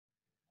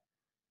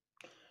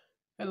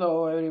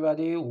Hello,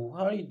 everybody.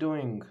 How are you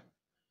doing?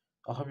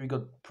 I hope you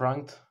got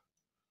pranked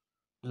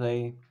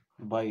today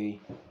by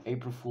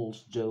April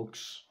Fool's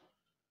jokes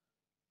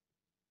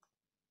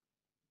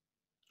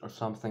or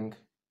something.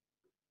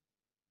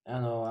 I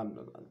know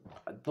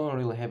I don't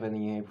really have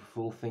any April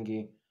Fool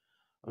thingy.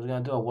 I was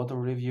gonna do a water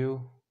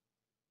review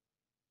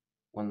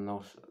when I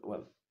was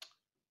well.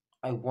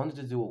 I wanted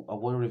to do a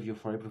water review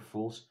for April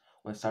Fools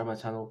when I started my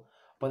channel,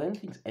 but then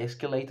things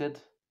escalated.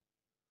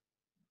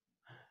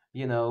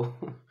 You know,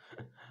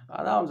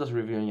 and now I'm just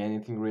reviewing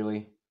anything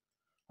really.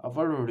 I've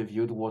already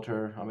reviewed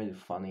water. I made it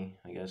funny,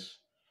 I guess.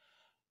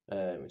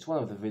 It's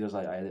one of the videos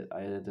I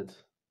edited.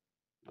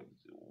 Like,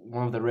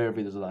 one of the rare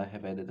videos that I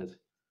have edited.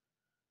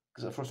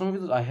 Because for some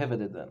videos I have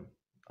edited them.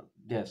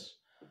 Yes.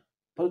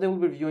 But they will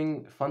be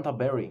reviewing Fanta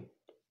Berry.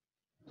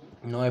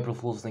 No April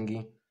Fool's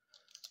thingy.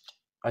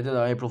 I did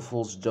an April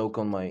Fool's joke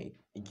on my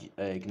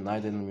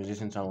Ignited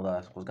Musician channel that I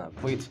was gonna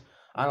quit.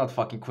 I'm not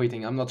fucking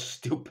quitting. I'm not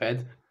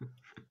stupid.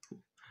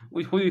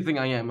 Who do you think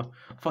I am? A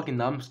fucking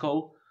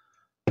numbskull?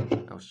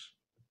 That was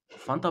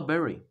Fanta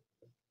Berry.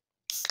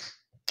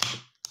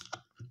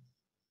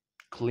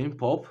 Clean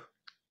pop.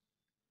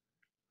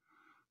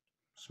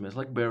 Smells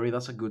like berry.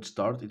 That's a good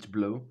start. It's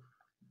blue.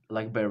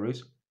 Like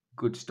berries.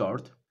 Good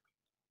start.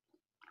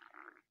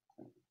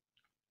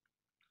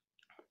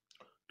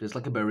 Tastes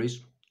like a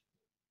berries.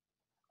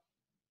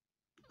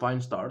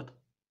 Fine start.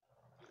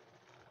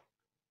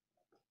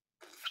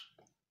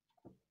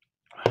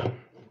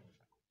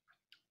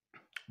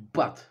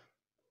 But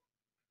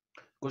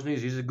question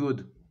is it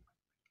good?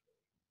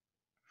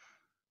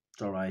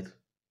 It's alright.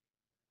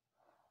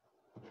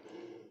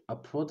 A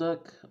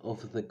product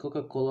of the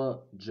Coca-Cola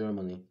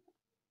Germany.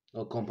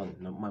 Oh, company.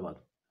 No, my bad.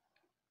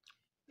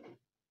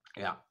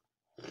 Yeah,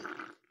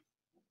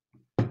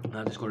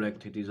 that is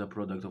correct. It is a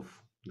product of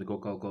the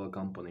Coca-Cola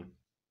company.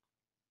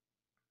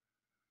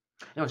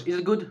 Anyways, is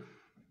it good?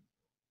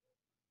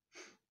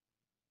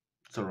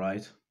 It's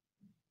alright.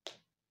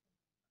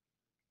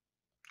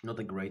 Not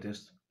the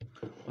greatest.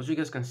 Also, you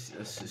guys can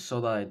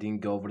saw that I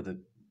didn't go over the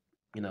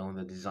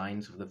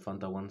designs of the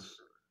Fanta ones,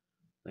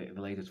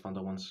 the latest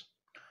Fanta ones.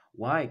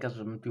 Why? Because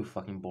I'm too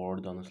fucking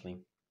bored,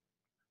 honestly.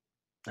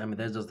 I mean,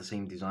 that's just the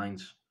same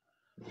designs,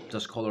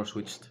 just color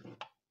switched.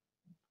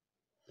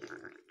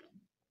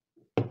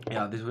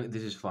 Yeah,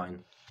 this is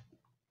fine.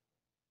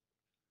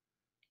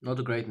 Not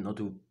too great, not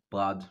too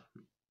bad.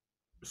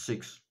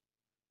 6.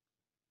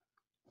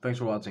 Thanks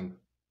for watching.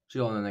 See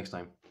you all in the next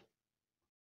time.